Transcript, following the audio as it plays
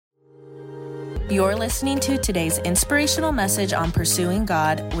You're listening to today's inspirational message on Pursuing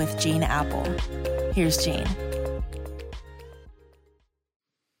God with Gene Apple. Here's Gene.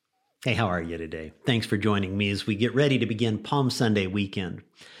 Hey, how are you today? Thanks for joining me as we get ready to begin Palm Sunday weekend.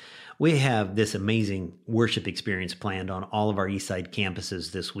 We have this amazing worship experience planned on all of our Eastside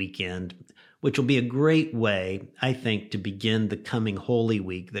campuses this weekend, which will be a great way, I think, to begin the coming Holy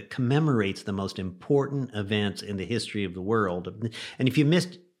Week that commemorates the most important events in the history of the world. And if you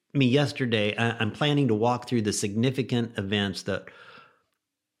missed me yesterday, I'm planning to walk through the significant events that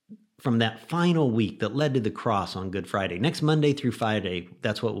from that final week that led to the cross on Good Friday. Next Monday through Friday,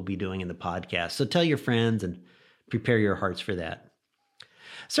 that's what we'll be doing in the podcast. So tell your friends and prepare your hearts for that.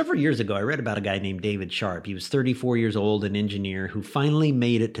 Several years ago, I read about a guy named David Sharp. He was 34 years old, an engineer who finally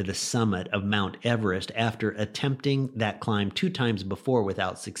made it to the summit of Mount Everest after attempting that climb 2 times before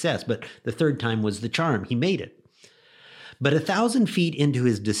without success. But the third time was the charm. He made it. But 1,000 feet into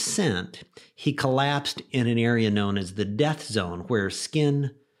his descent, he collapsed in an area known as the death zone, where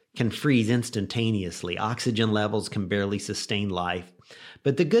skin can freeze instantaneously. Oxygen levels can barely sustain life.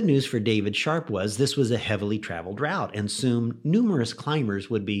 But the good news for David Sharp was this was a heavily traveled route, and soon numerous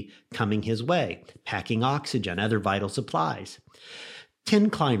climbers would be coming his way, packing oxygen, other vital supplies.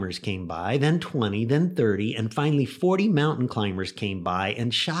 10 climbers came by, then 20, then 30, and finally 40 mountain climbers came by,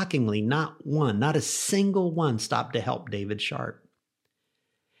 and shockingly, not a single one stopped to help David Sharp.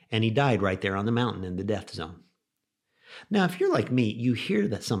 And he died right there on the mountain in the death zone. Now, if you're like me, you hear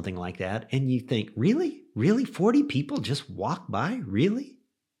that something like that, and you think, really? Really? 40 people just walk by? Really?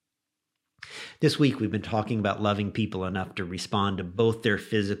 This week, we've been talking about loving people enough to respond to both their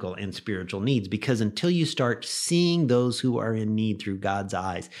physical and spiritual needs, because until you start seeing those who are in need through God's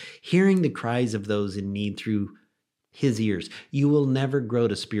eyes, hearing the cries of those in need through His ears, you will never grow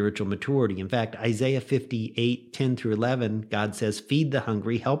to spiritual maturity. In fact, Isaiah 58, 10 through 11, God says, feed the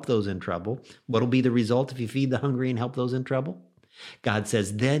hungry, help those in trouble. What will be the result if you feed the hungry and help those in trouble? God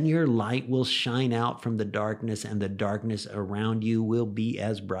says, then your light will shine out from the darkness, and the darkness around you will be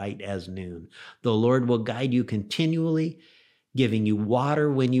as bright as noon. The Lord will guide you continually, giving you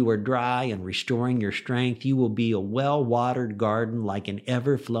water when you are dry and restoring your strength. You will be a well-watered garden like an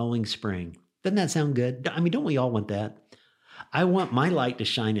ever-flowing spring. Doesn't that sound good? I mean, don't we all want that? I want my light to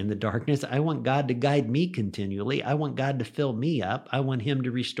shine in the darkness. I want God to guide me continually. I want God to fill me up. I want Him to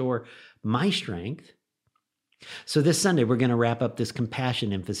restore my strength. So this Sunday, we're going to wrap up this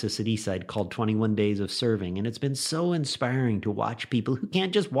compassion emphasis at Eastside called 21 Days of Serving. And it's been so inspiring to watch people who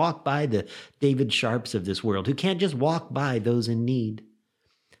can't just walk by the David Sharps of this world, who can't just walk by those in need.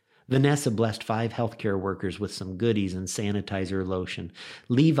 Vanessa blessed 5 healthcare workers with some goodies and sanitizer lotion.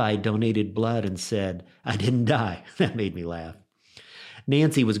 Levi donated blood and said, I didn't die. That made me laugh.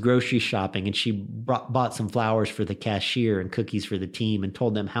 Nancy was grocery shopping, and she bought some flowers for the cashier and cookies for the team and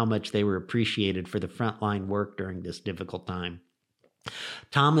told them how much they were appreciated for the frontline work during this difficult time.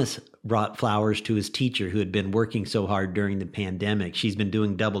 Thomas brought flowers to his teacher who had been working so hard during the pandemic. She's been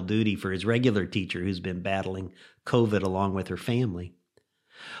doing double duty for his regular teacher who's been battling COVID along with her family.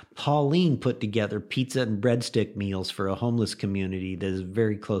 Pauline put together pizza and breadstick meals for a homeless community that is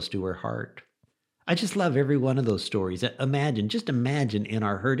very close to her heart. I just love every one of those stories. Just imagine in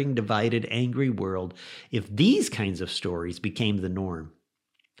our hurting, divided, angry world, if these kinds of stories became the norm.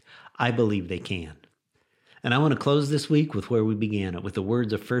 I believe they can. And I want to close this week with where we began it, with the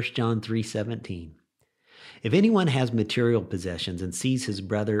words of 1 John 3:17. If anyone has material possessions and sees his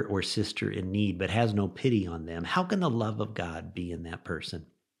brother or sister in need but has no pity on them, how can the love of God be in that person?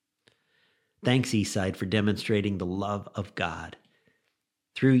 Thanks, Eastside, for demonstrating the love of God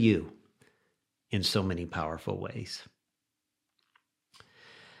through you in so many powerful ways.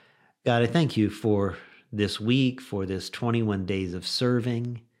 God, I thank you for this week, for this 21 days of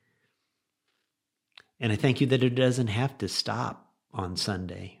serving. And I thank you that it doesn't have to stop on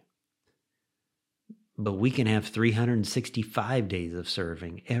Sunday. But we can have 365 days of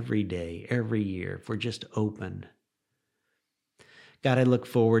serving every day, every year, if we're just open. God, I look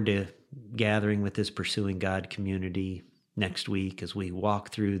forward to gathering with this Pursuing God community next week as we walk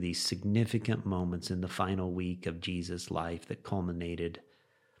through these significant moments in the final week of Jesus' life that culminated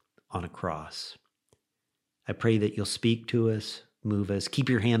on a cross. I pray that you'll speak to us, move us, keep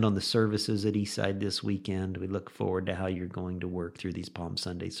your hand on the services at Eastside this weekend. We look forward to how you're going to work through these Palm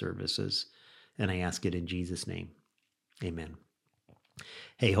Sunday services. And I ask it in Jesus' name. Amen.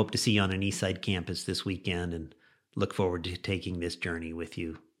 Hey, hope to see you on an Eastside campus this weekend, and look forward to taking this journey with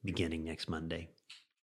you beginning next Monday.